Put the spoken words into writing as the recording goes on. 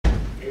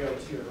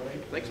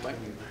Thanks, Mike.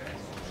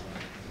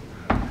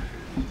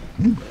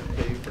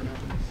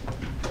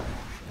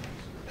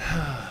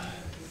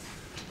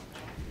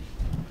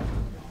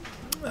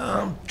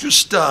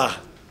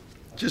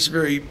 Just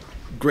very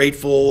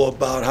grateful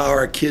about how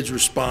our kids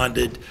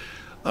responded.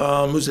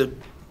 It was a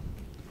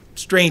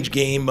strange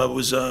game, but it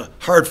was a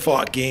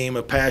hard-fought game,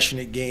 a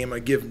passionate game. I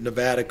give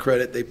Nevada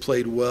credit; they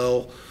played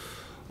well.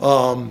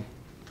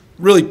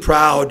 Really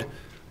proud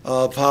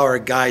of how our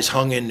guys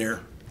hung in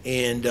there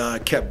and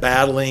kept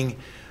battling,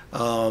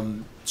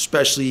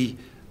 especially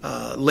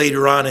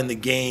later on in the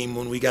game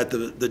when we got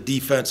the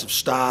defensive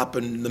stop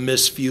and the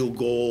missed field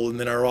goal, and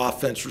then our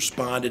offense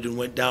responded and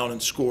went down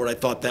and scored. I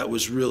thought that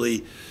was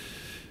really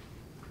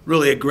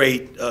a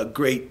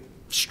great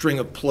string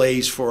of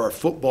plays for our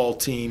football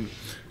team.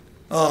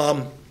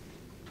 It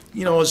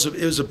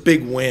was a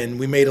big win.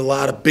 We made a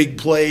lot of big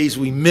plays.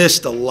 We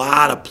missed a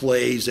lot of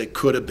plays that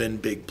could have been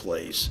big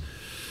plays.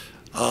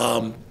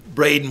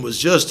 Braden was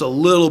just a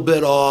little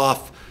bit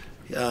off.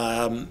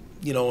 In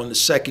the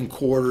second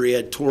quarter, he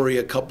had Torrey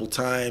a couple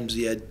times.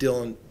 He had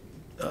Dylan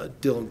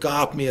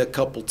Goffney a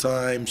couple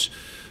times.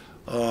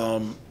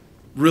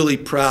 Really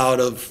proud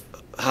of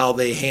how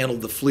they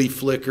handled the flea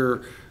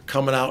flicker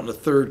coming out in the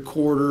third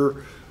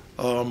quarter.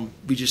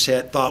 We just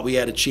thought we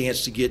had a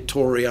chance to get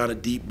Torrey on a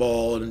deep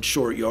ball and in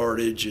short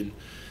yardage, and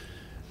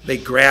they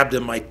grabbed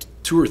him like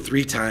 2 or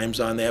 3 times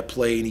on that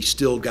play, and he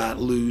still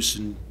got loose,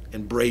 and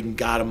Braden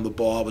got him the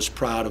ball. I was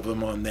proud of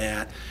him on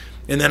that.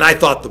 And then I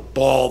thought the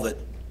ball that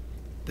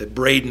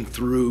Braden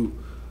threw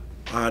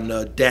on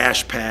a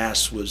dash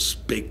pass was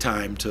big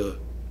time to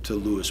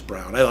Lewis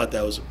Brown. I thought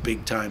that was a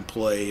big time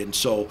play, and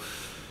so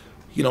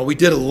we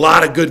did a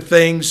lot of good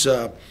things.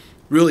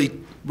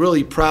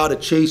 Really proud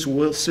of Chase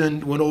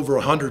Wilson. Went over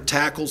 100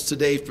 tackles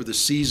today for the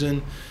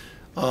season.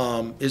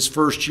 His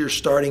first year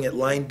starting at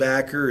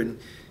linebacker,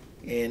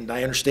 and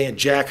I understand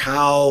Jack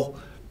Howell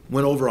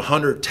went over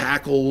 100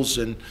 tackles,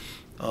 and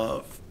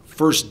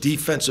first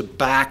defensive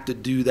back to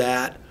do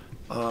that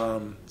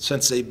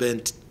since they've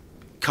been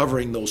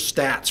covering those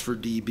stats for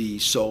DB.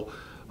 So,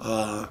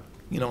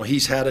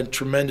 he's had a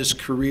tremendous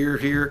career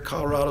here at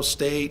Colorado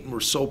State, and we're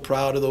so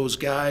proud of those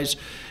guys.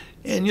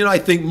 And, I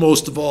think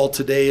most of all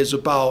today is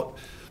about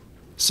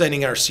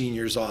sending our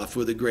seniors off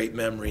with a great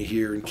memory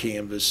here in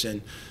Canvas,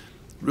 and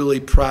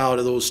really proud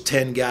of those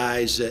 10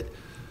 guys that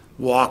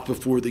walked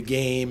before the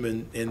game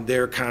and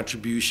their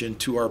contribution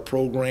to our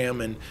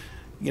program. And,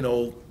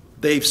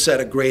 they've set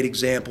a great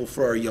example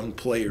for our young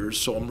players,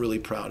 so I'm really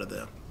proud of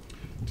them.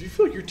 Do you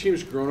feel like your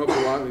team's grown up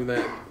a lot in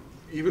that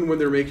even when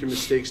they're making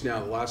mistakes now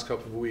the last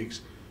couple of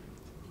weeks,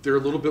 they're a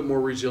little bit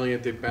more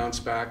resilient, they bounce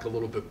back a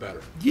little bit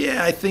better?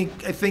 Yeah, I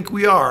think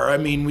we are. I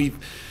mean, we've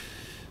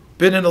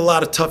been in a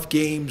lot of tough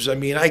games. I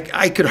mean,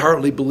 I could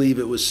hardly believe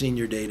it was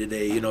senior day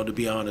today, to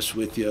be honest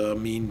with you. I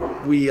mean,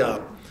 we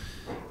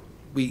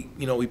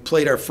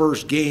played our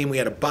first game, we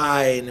had a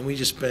bye, and then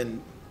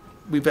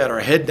we've had our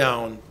head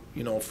down,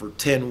 for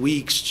 10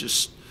 weeks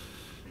just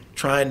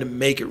trying to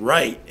make it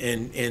right.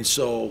 And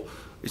so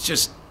it's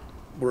just,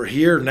 we're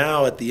here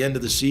now at the end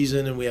of the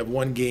season and we have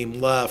 1 game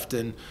left.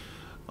 And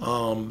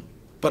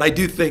but I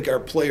do think our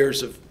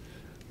players have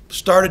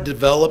started to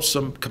develop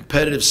some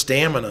competitive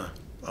stamina.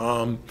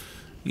 I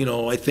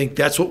think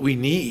that's what we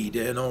need.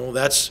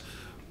 That's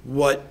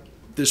what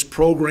this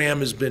program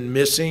has been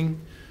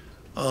missing,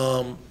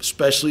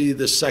 especially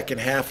the second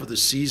half of the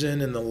season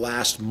and the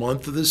last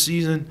month of the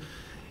season.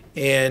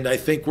 And I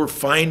think we're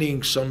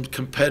finding some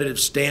competitive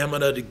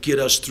stamina to get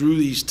us through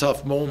these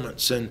tough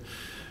moments. And,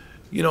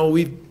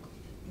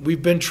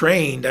 we've been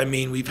trained. I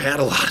mean, we've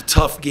had a lot of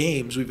tough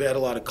games. We've had a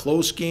lot of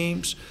close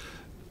games.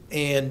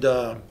 And,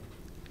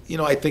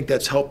 I think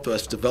that's helped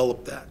us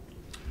develop that.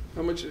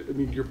 How much,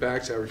 your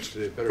backs average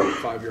today better than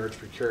 5 yards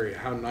per carry.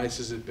 How nice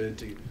has it been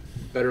to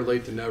better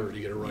late than never to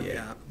get a run game?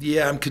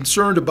 Yeah, I'm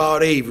concerned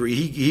about Avery.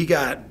 He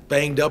got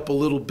banged up a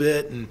little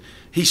bit, and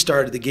he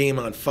started the game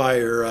on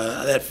fire.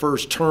 That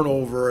first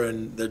turnover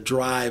and the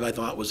drive I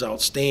thought was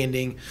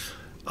outstanding.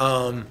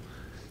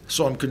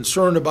 So I'm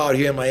concerned about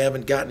him. I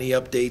haven't gotten any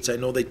updates. I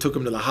know they took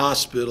him to the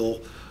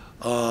hospital.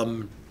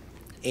 But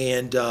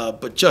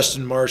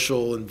Justin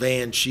Marshall and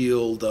Van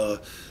Shield,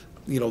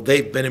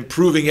 they've been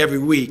improving every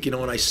week.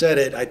 When I said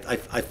it, I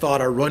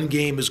thought our run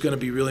game is going to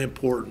be really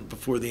important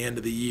before the end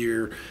of the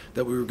year,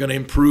 that we were going to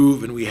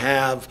improve, and we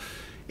have,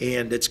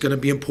 and it's going to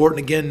be important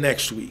again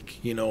next week,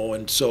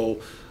 and so,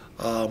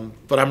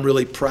 but I'm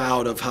really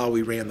proud of how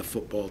we ran the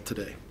football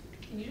today.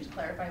 Can you just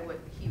clarify what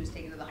he was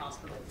taken to the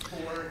hospital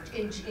for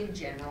in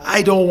general?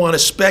 I don't want to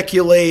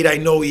speculate. I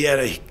know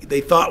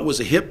they thought it was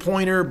a hip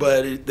pointer,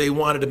 but they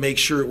wanted to make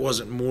sure it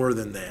wasn't more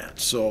than that.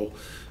 So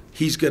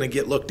he's going to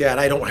get looked at.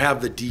 I don't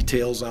have the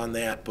details on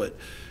that,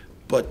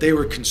 but they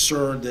were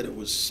concerned that it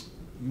was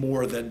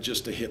more than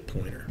just a hip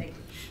pointer.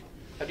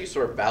 How do you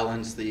sort of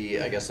balance the,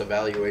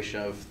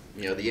 evaluation of,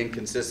 the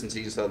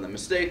inconsistencies on the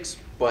mistakes,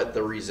 but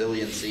the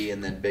resiliency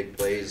and then big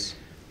plays,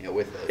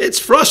 with it? It's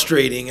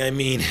frustrating. I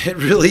mean, it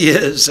really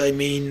is. I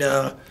mean,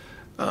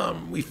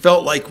 we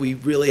felt like we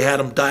really had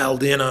them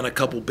dialed in on a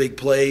couple big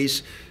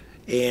plays,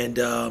 And,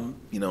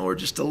 we're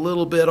just a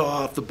little bit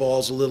off. The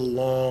ball's a little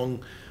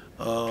long.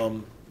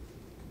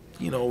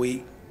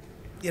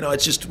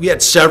 It's just we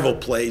had several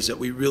plays that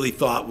we really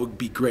thought would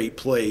be great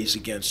plays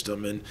against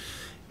them,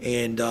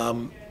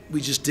 and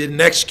we just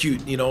didn't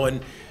execute.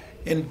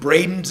 And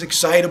Braden's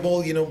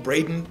excitable.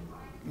 Braden,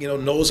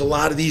 knows a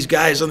lot of these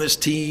guys on this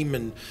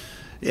team,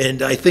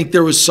 and I think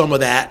there was some of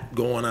that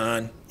going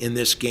on in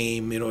this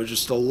game.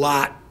 Just a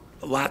lot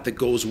that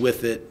goes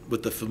with it,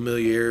 with the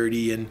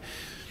familiarity, and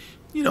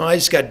I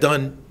just got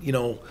done,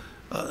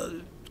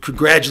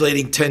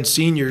 congratulating 10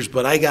 seniors,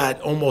 but I got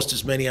almost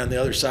as many on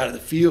the other side of the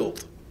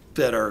field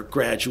that are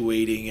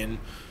graduating, and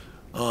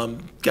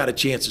got a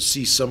chance to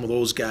see some of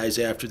those guys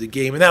after the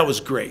game, and that was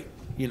great.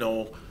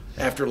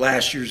 After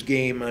last year's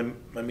game,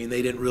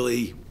 they didn't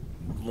really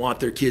want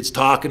their kids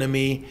talking to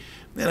me,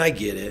 and I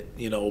get it,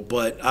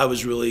 but I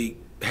was really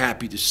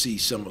happy to see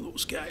some of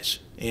those guys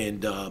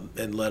and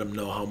let them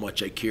know how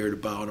much I cared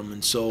about them,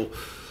 and so,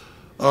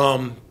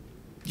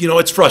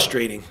 it's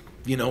frustrating.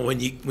 When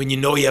you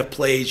know you have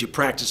plays, you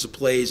practice the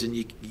plays, and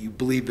you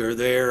believe they're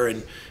there,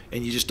 and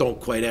you just don't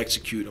quite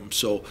execute them.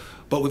 So,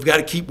 but we've got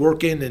to keep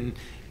working,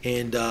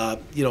 and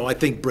I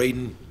think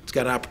Braden's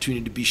got an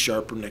opportunity to be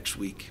sharper next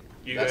week.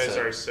 You guys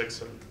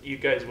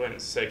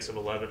went 6 of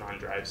 11 on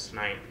drives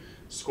tonight,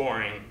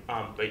 scoring,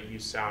 but you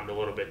sound a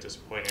little bit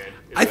disappointed.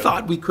 I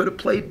thought we could have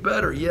played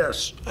better.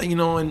 Yes,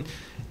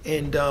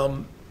 and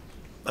I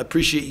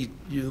appreciate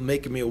you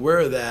making me aware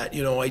of that.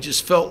 I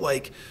just felt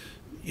like,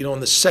 in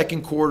the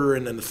second quarter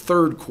and in the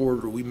third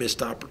quarter, we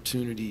missed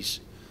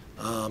opportunities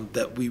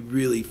that we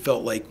really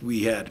felt like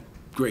we had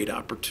great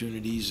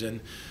opportunities.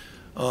 And,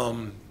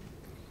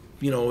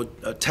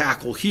 a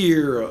tackle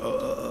here,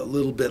 a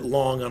little bit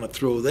long on a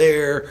throw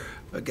there,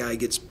 a guy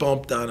gets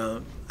bumped on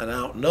an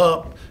out and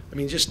up.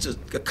 Just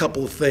a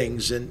couple of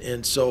things.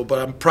 And so, but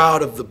I'm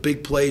proud of the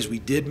big plays we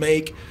did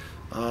make.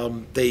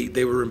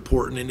 They were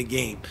important in the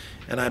game.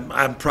 And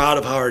I'm proud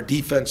of how our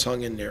defense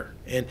hung in there.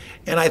 And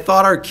I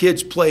thought our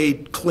kids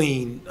played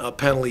clean,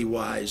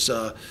 penalty-wise.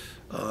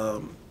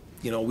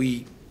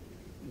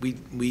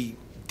 We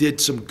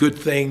did some good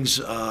things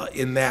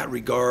in that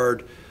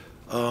regard,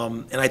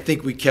 and I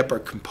think we kept our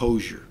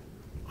composure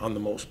on the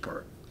most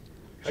part.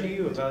 How do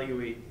you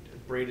evaluate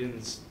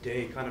Braden's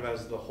day kind of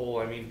as the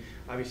whole?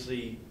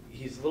 Obviously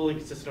he's a little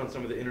inconsistent on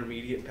some of the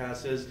intermediate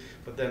passes,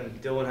 but then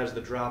Dylan has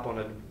the drop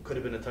could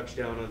have been a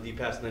touchdown on a deep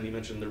pass, and then you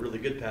mentioned the really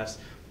good pass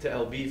to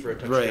LB for a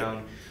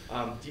touchdown.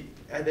 Right.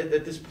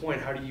 At this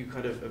point, how do you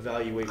kind of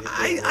evaluate his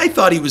I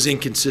thought he was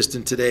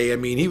inconsistent today.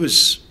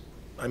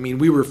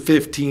 We were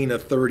 15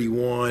 of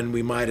 31.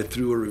 We might have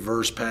threw a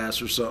reverse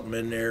pass or something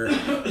in there,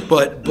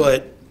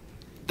 but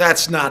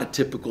that's not a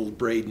typical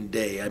Braden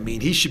day.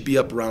 He should be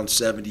up around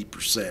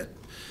 70%.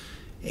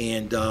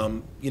 And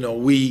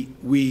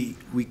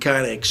we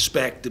kind of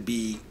expect to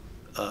be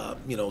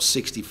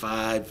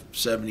 65,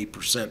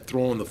 70%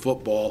 throwing the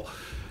football,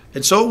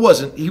 and so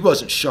he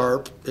wasn't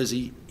sharp as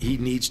he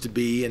needs to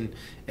be, and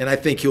I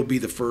think he'll be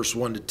the first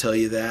one to tell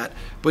you that.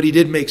 But he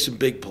did make some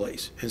big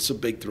plays and some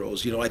big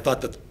throws. I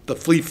thought the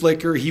flea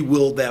flicker, he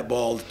willed that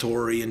ball to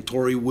Torrey, and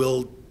Torrey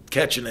willed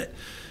catching it,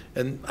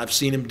 and I've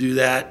seen him do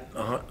that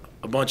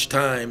a bunch of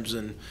times.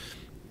 And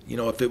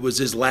if it was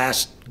his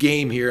last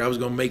game here, I was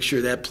going to make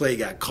sure that play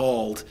got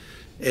called,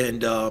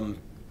 and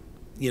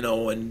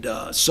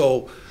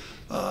so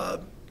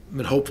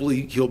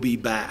hopefully he'll be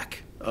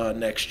back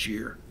next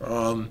year.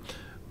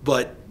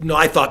 But no,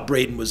 I thought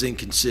Braden was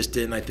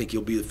inconsistent, and I think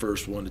he'll be the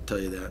first one to tell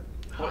you that.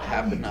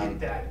 How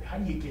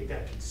do you get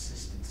that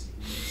consistency?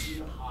 You see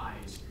the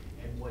highs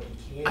and what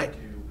he can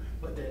do,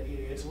 but then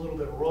it's a little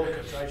bit of a roller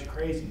coaster, drives you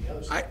crazy. The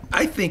other side.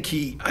 I think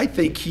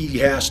he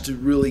has to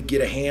really get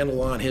a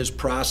handle on his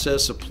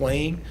process of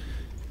playing,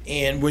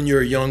 and when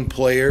you're a young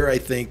player, I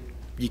think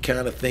you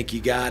kind of think you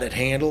got it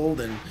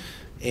handled,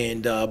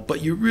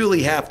 but you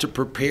really have to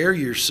prepare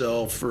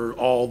yourself for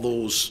all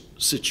those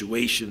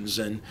situations,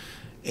 and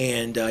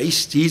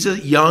he's a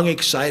young,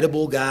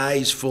 excitable guy.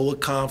 He's full of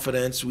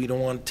confidence. We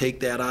don't want to take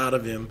that out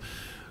of him,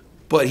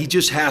 but he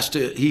has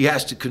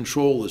to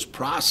control his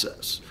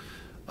process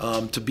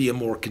to be a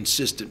more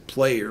consistent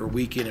player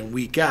week in and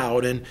week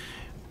out. And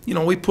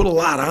we put a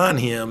lot on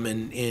him,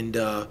 and in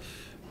the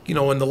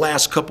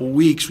last couple of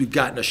weeks we've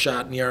gotten a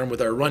shot in the arm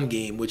with our run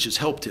game, which has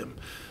helped him.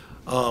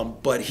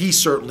 But he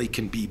certainly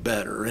can be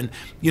better. And,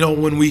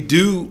 when we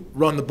do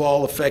run the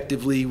ball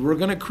effectively, we're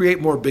going to create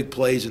more big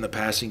plays in the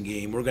passing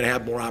game. We're going to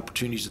have more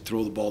opportunities to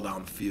throw the ball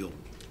down the field.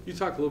 You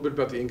talked a little bit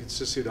about the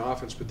inconsistency of the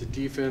offense, but the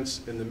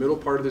defense in the middle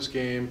part of this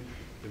game,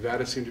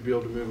 Nevada seemed to be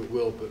able to move at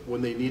will, but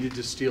when they needed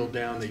to steal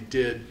down, they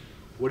did.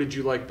 What did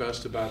you like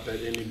best about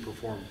that ending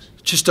performance?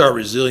 Just our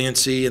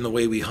resiliency and the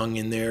way we hung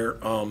in there.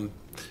 And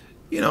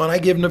I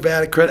give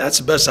Nevada credit. That's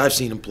the best I've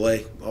seen them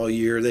play all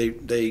year.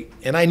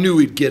 And I knew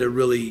we'd get a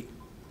really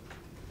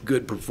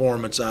good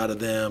performance out of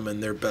them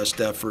and their best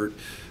effort.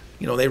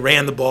 They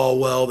ran the ball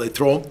well. They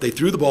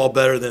threw the ball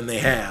better than they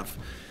have,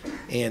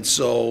 and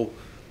so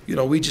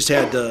we just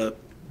had to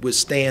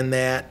withstand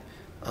that.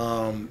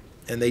 And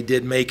they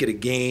did make it a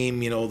game.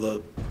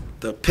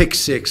 the pick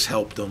six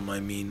helped them. I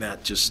mean, I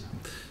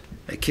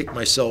kick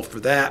myself for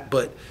that,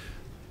 but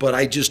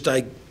I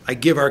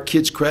give our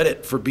kids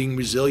credit for being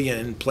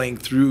resilient and playing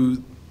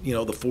through,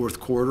 the fourth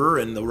quarter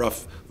and the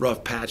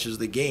rough patches of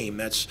the game.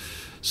 That's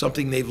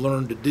something they've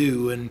learned to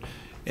do,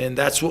 and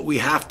that's what we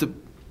have to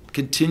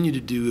continue to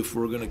do if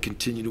we're going to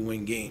continue to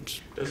win games.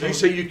 Did you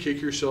say you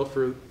kick yourself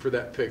for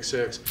that pick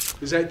six?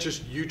 Is that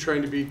just you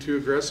trying to be too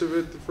aggressive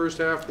at the first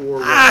half,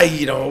 or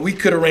what? We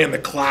could have ran the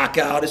clock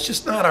out. It's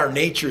just not our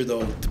nature,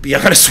 though, to be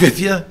honest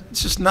with you.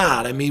 It's just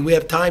not. I mean, we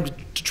have time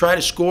to try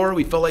to score.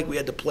 We felt like we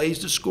had the plays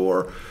to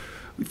score.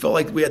 We felt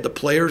like we had the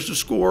players to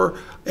score,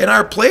 and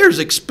our players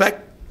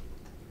expect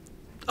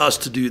us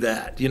to do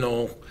that.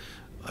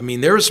 I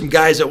mean, there were some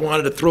guys that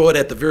wanted to throw it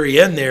at the very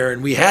end there,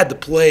 and we had the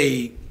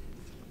play,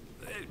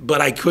 but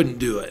I couldn't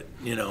do it.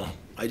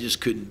 I just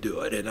couldn't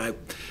do it, and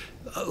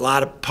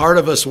part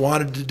of us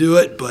wanted to do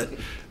it, but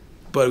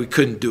we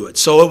couldn't do it.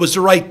 So it was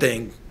the right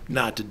thing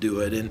not to do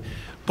it.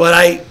 But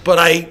I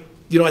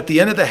at the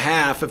end of the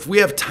half, if we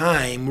have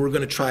time, we're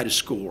going to try to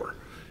score,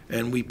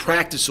 and we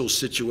practice those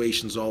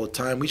situations all the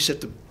time. We just have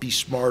to be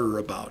smarter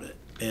about it,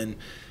 and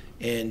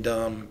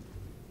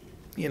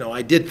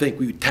I did think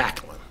we would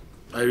tackle them.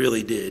 I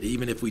really did.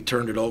 Even if we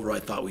turned it over, I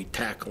thought we'd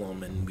tackle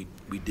them, and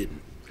we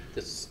didn't.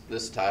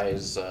 This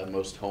ties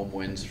most home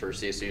wins for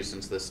CSU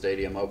since the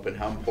stadium opened.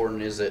 How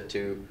important is it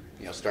to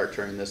start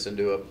turning this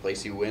into a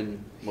place you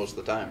win most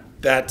of the time?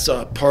 That's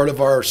part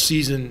of our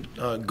season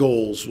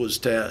goals was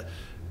to,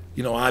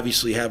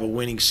 obviously have a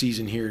winning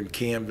season here in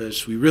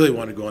Canvas. We really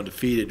want to go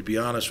undefeated, to be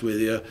honest with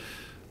you.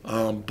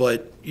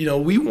 But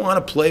we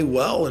want to play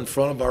well in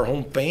front of our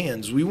home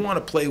fans. We want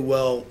to play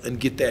well and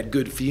get that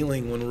good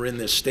feeling when we're in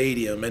this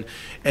stadium. And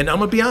I'm going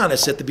to be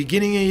honest, at the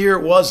beginning of the year,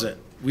 it wasn't.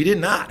 We did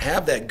not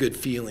have that good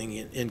feeling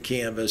in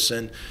Canvas,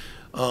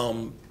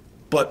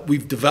 but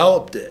we've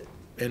developed it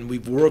and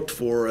we've worked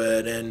for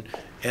it, and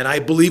I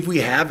believe we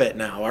have it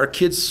now. Our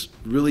kids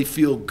really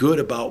feel good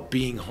about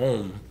being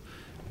home,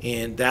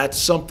 and that's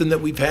something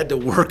that we've had to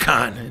work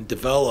on and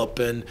develop,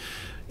 and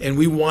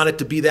we want it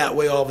to be that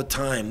way all the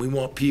time. We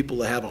want people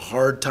to have a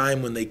hard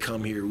time when they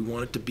come here. We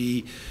want it to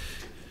be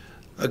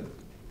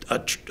a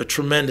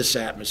tremendous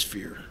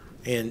atmosphere.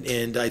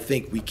 And I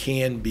think we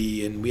can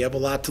be, and we have a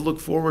lot to look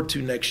forward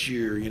to next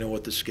year,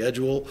 with the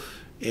schedule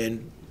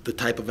and the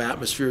type of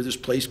atmosphere this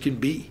place can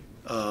be.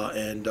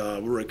 And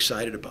we're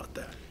excited about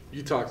that.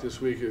 You talked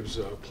this week, it was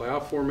a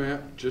playoff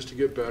format just to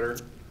get better.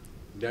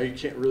 Now you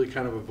can't really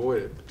kind of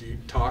avoid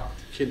it.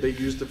 Can they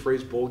use the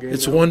phrase bowl game?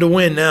 It's now? one to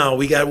win now.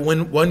 We got to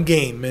win one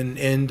game,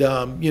 and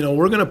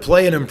we're going to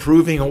play an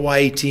improving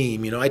Hawaii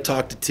team. I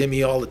talk to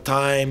Timmy all the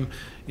time.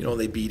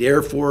 They beat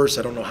Air Force.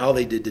 I don't know how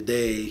they did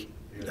today.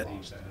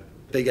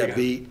 They got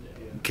beat.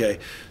 Okay.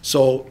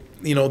 So,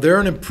 they're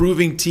an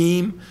improving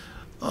team,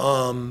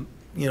 and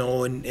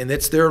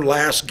it's their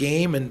last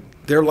game, and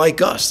they're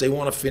like us. They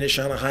want to finish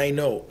on a high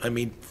note. I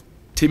mean,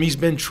 Timmy's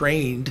been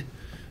trained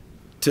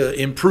to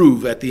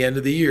improve at the end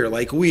of the year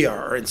like we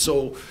are. And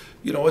so,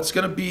 it's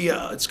going to be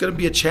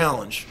a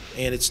challenge,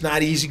 and it's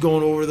not easy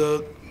going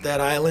over that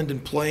island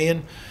and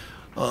playing.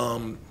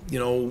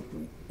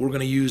 We're going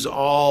to use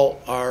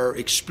all our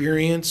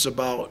experience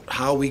about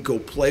how we go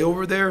play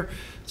over there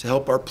to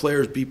help our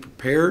players be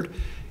prepared.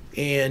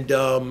 And,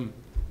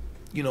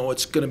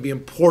 it's going to be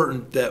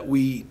important that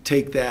we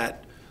take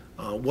that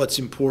what's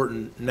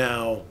important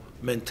now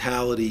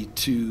mentality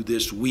to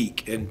this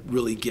week and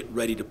really get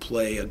ready to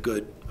play a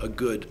good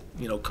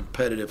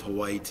competitive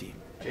Hawaii team.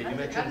 Okay, you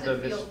mentioned how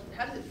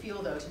does it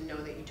feel, though, to know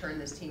that you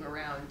turned this team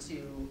around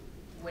to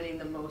winning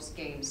the most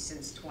games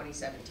since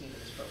 2017 in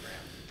this program?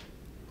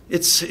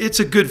 It's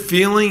a good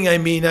feeling. I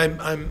mean,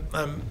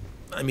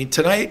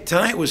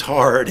 tonight was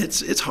hard.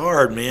 It's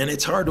hard, man.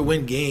 It's hard to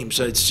win games.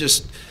 So it's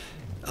just,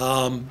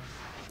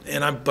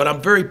 but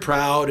I'm very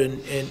proud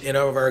and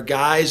of our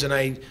guys, and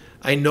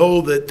I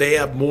know that they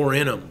have more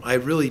in them. I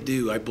really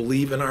do. I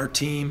believe in our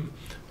team.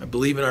 I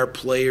believe in our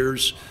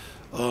players.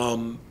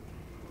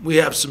 We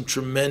have some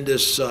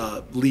tremendous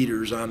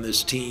leaders on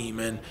this team,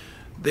 and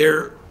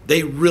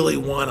they really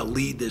want to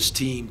lead this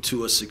team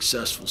to a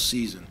successful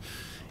season.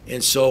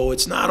 And so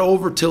it's not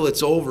over till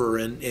it's over,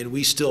 and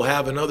we still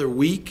have another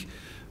week,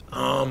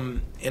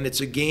 and it's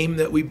a game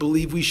that we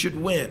believe we should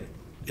win.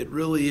 It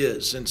really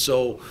is. And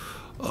so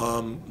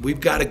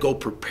we've got to go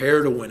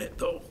prepare to win it,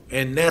 though.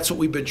 And that's what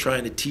we've been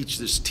trying to teach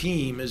this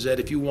team, is that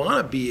if you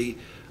want to be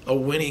a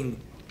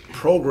winning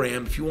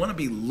program, if you want to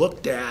be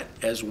looked at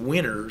as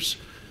winners,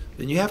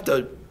 then you have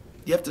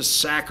to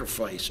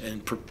sacrifice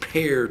and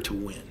prepare to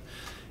win.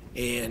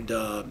 And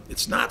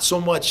it's not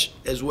so much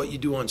as what you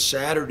do on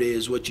Saturday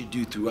as what you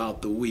do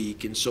throughout the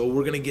week. And so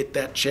we're going to get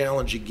that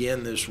challenge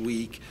again this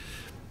week.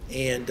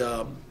 And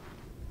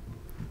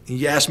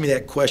you ask me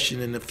that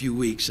question in a few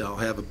weeks, I'll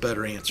have a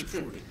better answer for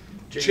you.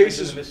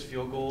 Chase's missed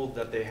field goal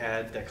that they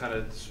had that kind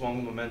of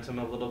swung momentum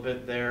a little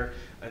bit there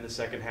in the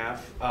second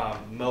half.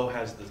 Mo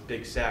has this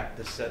big sack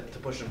to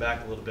push him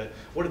back a little bit.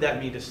 What did that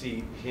mean to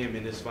see him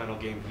in his final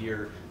game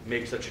here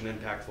make such an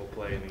impactful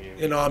play in the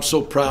game? I'm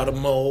so proud of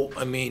Mo.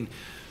 I mean,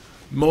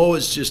 Mo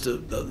is just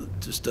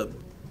a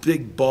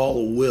big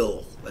ball of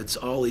will. That's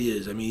all he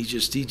is. I mean, he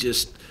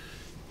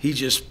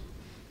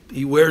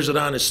wears it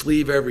on his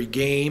sleeve every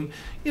game.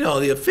 You know,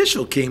 the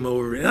official came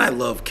over, and I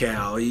love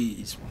Cal.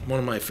 He's one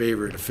of my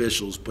favorite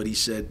officials, but he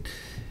said,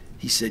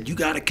 you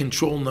got to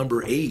control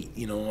number 8,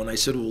 you know. And I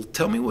said, well,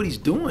 tell me what he's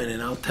doing,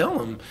 and I'll tell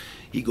him.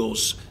 He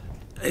goes,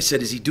 I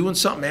said, is he doing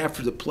something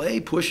after the play,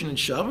 pushing and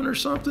shoving or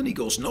something? He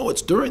goes, no,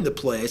 it's during the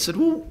play. I said,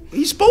 well,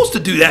 he's supposed to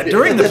do that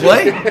during the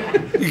play.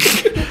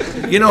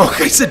 You know,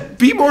 I said,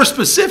 be more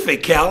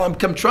specific, Cal.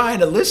 I'm trying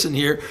to listen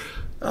here.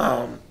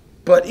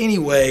 But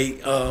anyway,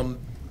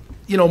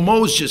 you know,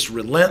 Mo's just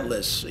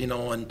relentless, you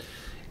know, and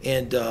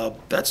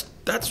that's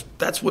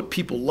what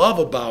people love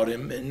about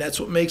him, and that's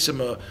what makes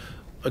him a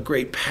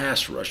great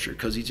pass rusher,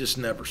 because he just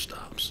never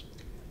stops.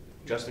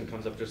 Justin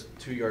comes up just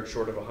 2 yards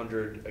short of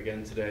 100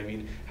 again today. I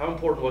mean, how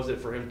important was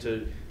it for him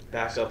to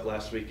back up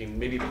last week and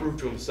maybe prove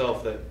to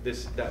himself that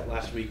that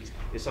last week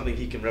is something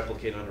he can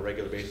replicate on a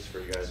regular basis for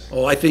you guys?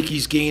 Oh, I think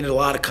he's gained a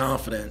lot of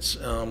confidence.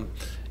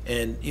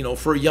 And, you know,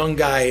 for a young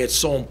guy, it's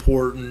so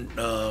important,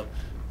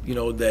 you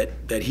know,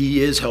 that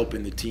he is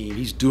helping the team.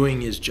 He's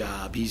doing his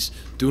job. He's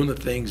doing the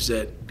things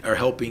that are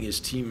helping his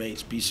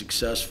teammates be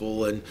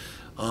successful. And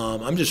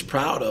I'm just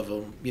proud of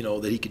him, you know,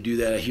 that he could do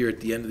that here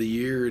at the end of the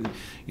year. And,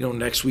 you know,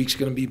 next week's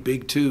going to be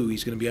big too.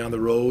 He's going to be on the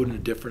road in a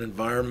different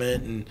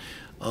environment.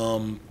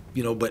 And,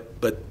 you know,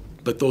 but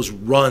those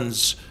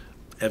runs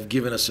have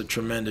given us a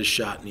tremendous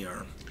shot in the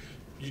arm.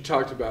 You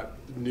talked about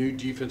new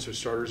defensive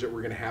starters that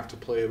were going to have to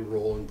play a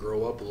role and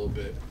grow up a little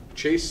bit.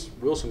 Chase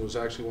Wilson was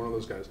actually one of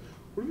those guys.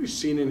 What have you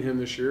seen in him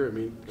this year? I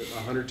mean, a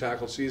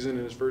 100-tackle season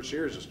in his first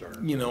year as a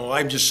starter. You know,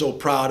 I'm just so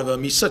proud of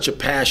him. He's such a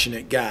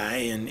passionate guy,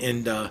 and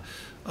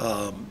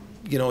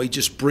you know, he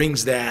just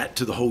brings that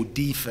to the whole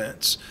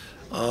defense.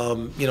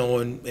 You know,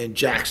 and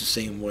Jack's the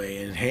same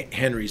way, and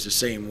Henry's the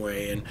same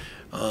way, and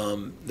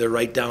they're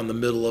right down the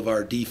middle of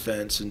our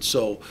defense. And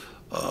so,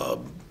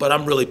 but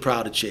I'm really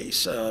proud of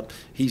Chase.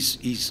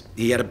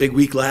 He had a big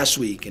week last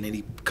week, and then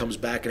he comes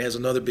back and has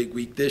another big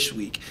week this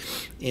week,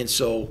 and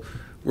so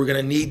we're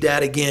going to need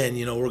that again.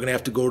 You know, we're going to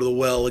have to go to the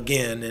well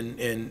again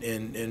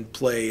and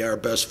play our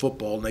best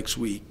football next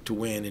week to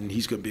win, and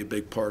he's going to be a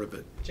big part of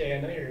it. Jay,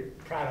 I know you're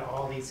proud of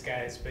all these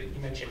guys, but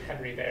you mentioned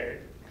Henry there.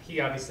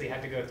 He obviously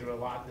had to go through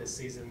a lot this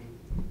season,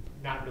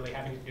 not really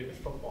having to do the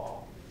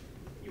football.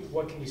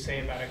 What can you say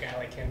about a guy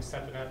like him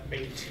stepping up,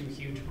 making 2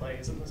 huge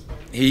plays in this one?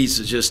 He's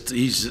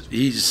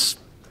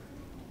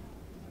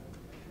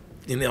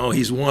you know,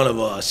 he's one of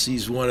us.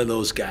 He's one of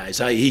those guys.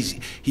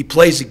 He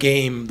plays the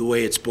game the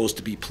way it's supposed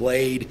to be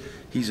played.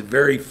 He's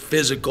very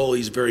physical.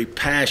 He's very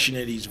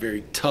passionate. He's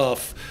very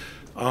tough.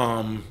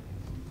 And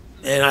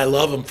I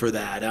love him for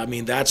that. I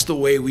mean, that's the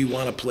way we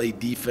want to play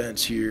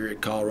defense here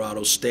at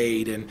Colorado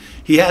State. And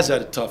he has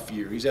had a tough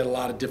year. He's had a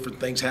lot of different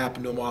things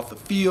happen to him off the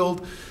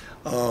field.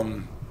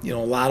 You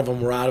know, a lot of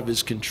them were out of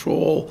his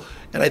control.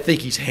 And I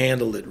think he's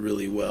handled it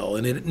really well.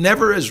 And it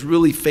never has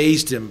really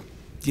fazed him,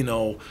 you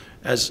know,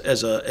 as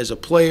a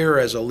player,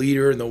 as a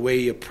leader, and the way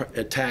he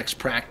attacks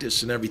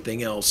practice and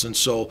everything else. And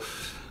so,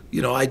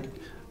 you know, I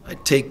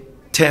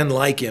take 10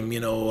 like him, you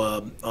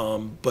know,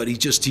 but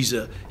he's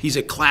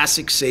a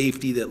classic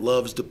safety that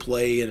loves to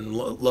play and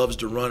loves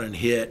to run and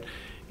hit,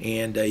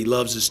 and he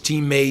loves his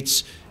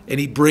teammates, and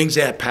he brings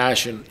that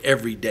passion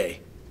every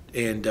day,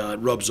 and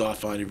rubs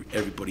off on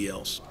everybody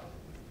else.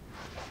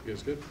 You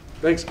guys good?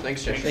 Thanks.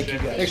 Thanks, Jay. Thank you,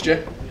 guys. Thanks,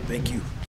 Jay. Thank you.